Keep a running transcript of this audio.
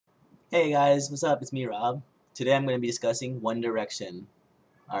Hey guys, what's up? It's me, Rob. Today I'm going to be discussing One Direction.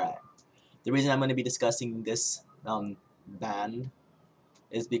 Alright. The reason I'm going to be discussing this band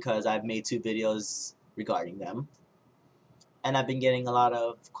is because I've made two videos regarding them. And I've been getting a lot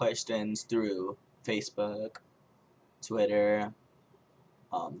of questions through Facebook, Twitter,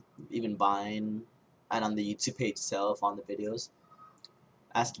 even Vine, and on the YouTube page itself on the videos,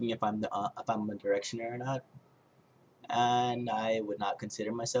 asking if I'm a Directioner or not. And I would not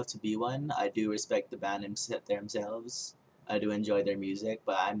consider myself to be one. I do respect the band themselves. I do enjoy their music,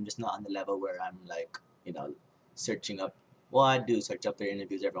 but I'm just not on the level where I'm like, searching up. Well, I do search up their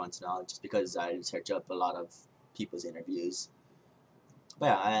interviews every once in a while, just because I search up a lot of people's interviews.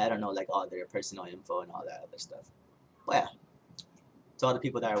 But yeah, I don't know like all their personal info and all that other stuff. But yeah, to all the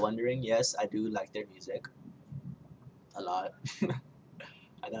people that are wondering, yes, I do like their music a lot.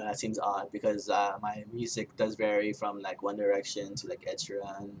 I know that seems odd because my music does vary from like One Direction to like Ed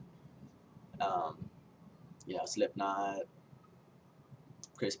Sheeran, um, Slipknot,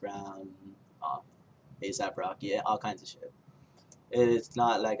 Chris Brown, ASAP Rocky, yeah, all kinds of shit. It's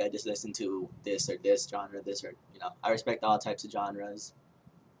not like I just listen to this or this genre, this or I respect all types of genres.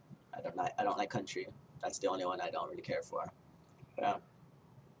 I don't like country. That's the only one I don't really care for. Yeah.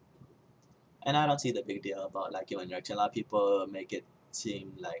 And I don't see the big deal about like One Direction. A lot of people make it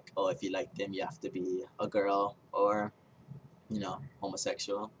seem like, oh, if you like them, you have to be a girl or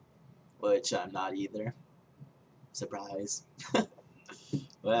homosexual, which I'm not either. Surprise.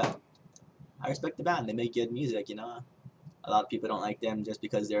 Well, I respect the band. They make good music. A lot of people don't like them just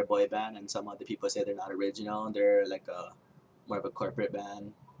because they're a boy band, and some other people say they're not original. They're like a more of a corporate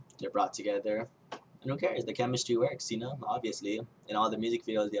band. They're brought together. And who cares? The chemistry works, obviously. In all the music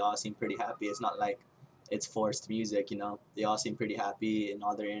videos, they all seem pretty happy. It's not like it's forced music. They all seem pretty happy in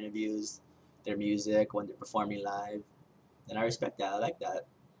all their interviews, their music, when they're performing live. And I respect that. I like that.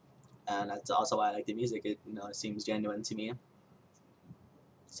 And that's also why I like the music. It seems genuine to me.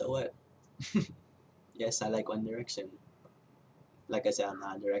 So what? Yes, I like One Direction. Like I said, I'm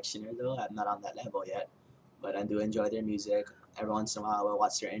not a Directioner though. I'm not on that level yet. But I do enjoy their music. Every once in a while, I'll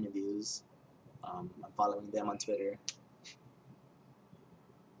watch their interviews. I'm following them on Twitter.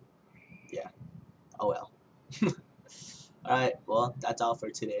 Yeah. Oh well. Alright, well, that's all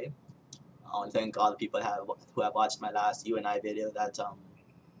for today. I want to thank all the people who have watched my last You and I video that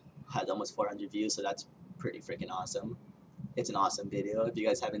had almost 400 views, so that's pretty freaking awesome. It's an awesome video. If you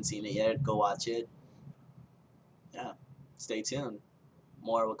guys haven't seen it yet, go watch it. Yeah. Stay tuned.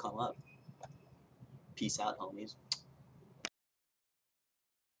 More will come up. Peace out, homies.